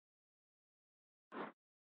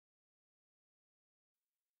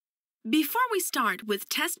Before we start with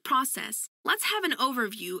test process, let's have an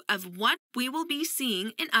overview of what we will be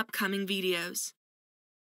seeing in upcoming videos.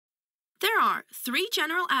 There are three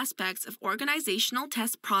general aspects of organizational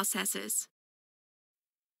test processes.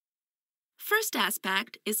 First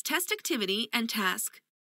aspect is test activity and task.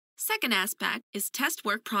 Second aspect is test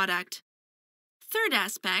work product. Third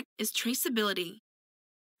aspect is traceability.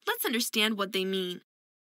 Let's understand what they mean.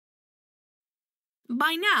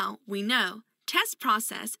 By now, we know test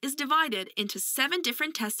process is divided into 7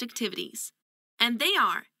 different test activities, and they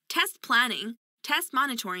are test planning, test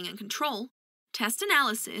monitoring and control, test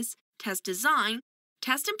analysis, test design,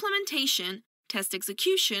 test implementation, test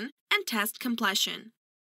execution, and test completion.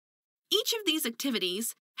 Each of these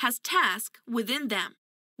activities has tasks within them,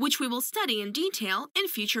 which we will study in detail in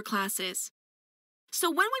future classes. So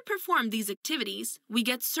when we perform these activities, we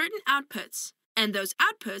get certain outputs, and those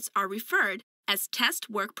outputs are referred as test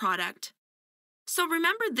work product. So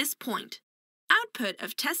remember this point. Output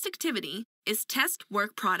of test activity is test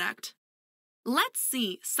work product. Let's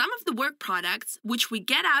see some of the work products which we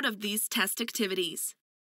get out of these test activities.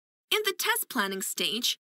 In the test planning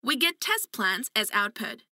stage, we get test plans as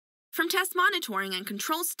output. From test monitoring and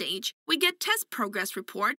control stage, we get test progress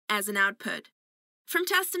report as an output. From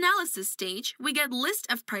test analysis stage, we get list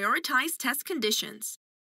of prioritized test conditions.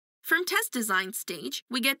 From test design stage,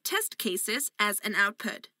 we get test cases as an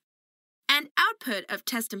output. And output of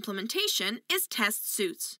test implementation is test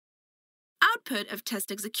suits. Output of test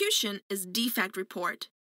execution is defect report.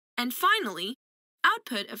 And finally,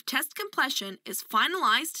 output of test completion is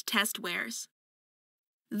finalized test wares.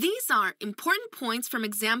 These are important points from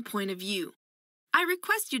exam point of view. I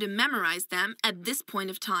request you to memorize them at this point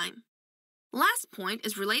of time. Last point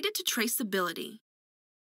is related to traceability.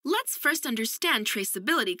 Let's first understand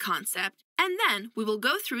traceability concept, and then we will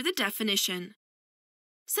go through the definition.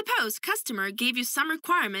 Suppose customer gave you some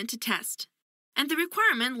requirement to test, and the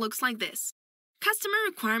requirement looks like this. Customer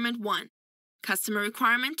requirement 1, customer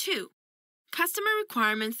requirement 2, customer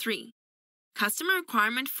requirement 3, customer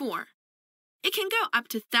requirement 4. It can go up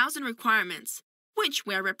to 1,000 requirements, which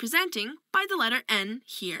we are representing by the letter N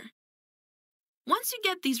here. Once you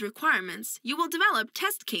get these requirements, you will develop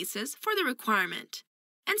test cases for the requirement.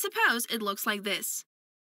 And suppose it looks like this.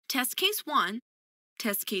 Test case 1,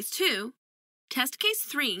 test case 2, test case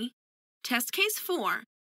 3, test case 4,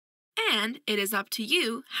 and it is up to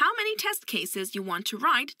you how many test cases you want to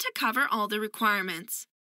write to cover all the requirements.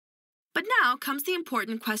 But now comes the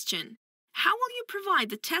important question. How will you provide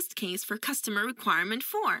the test case for customer requirement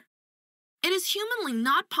 4? It is humanly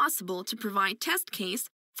not possible to provide test case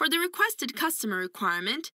for the requested customer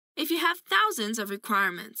requirement if you have thousands of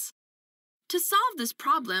requirements. To solve this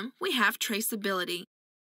problem, we have traceability.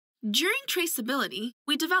 During traceability,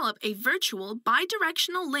 we develop a virtual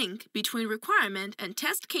bidirectional link between requirement and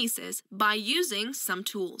test cases by using some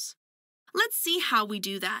tools. Let's see how we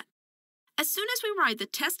do that. As soon as we write the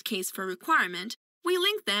test case for requirement, we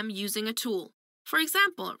link them using a tool. For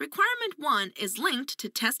example, requirement 1 is linked to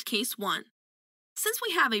test case 1. Since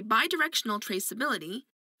we have a bidirectional traceability,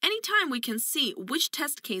 anytime we can see which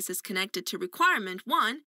test case is connected to requirement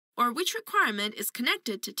 1 or which requirement is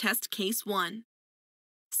connected to test case 1.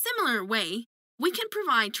 Similar way, we can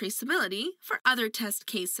provide traceability for other test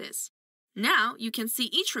cases. Now you can see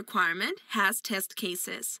each requirement has test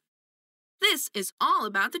cases. This is all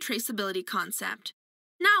about the traceability concept.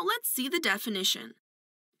 Now let's see the definition.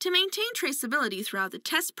 To maintain traceability throughout the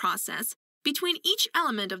test process between each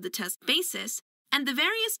element of the test basis and the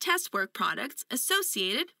various test work products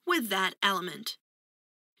associated with that element.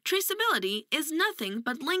 Traceability is nothing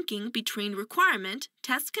but linking between requirement,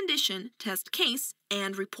 test condition, test case,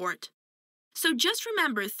 and report. So just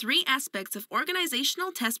remember 3 aspects of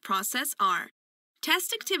organizational test process are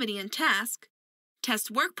test activity and task, test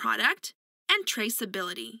work product, and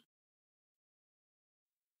traceability.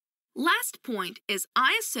 Last point is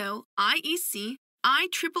ISO IEC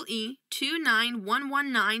IEEE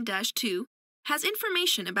 29119-2 has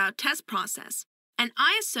information about test process, and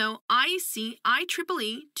ISO IEC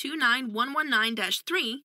IEEE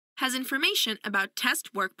 29119-3 has information about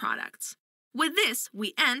test work products. With this,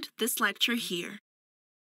 we end this lecture here.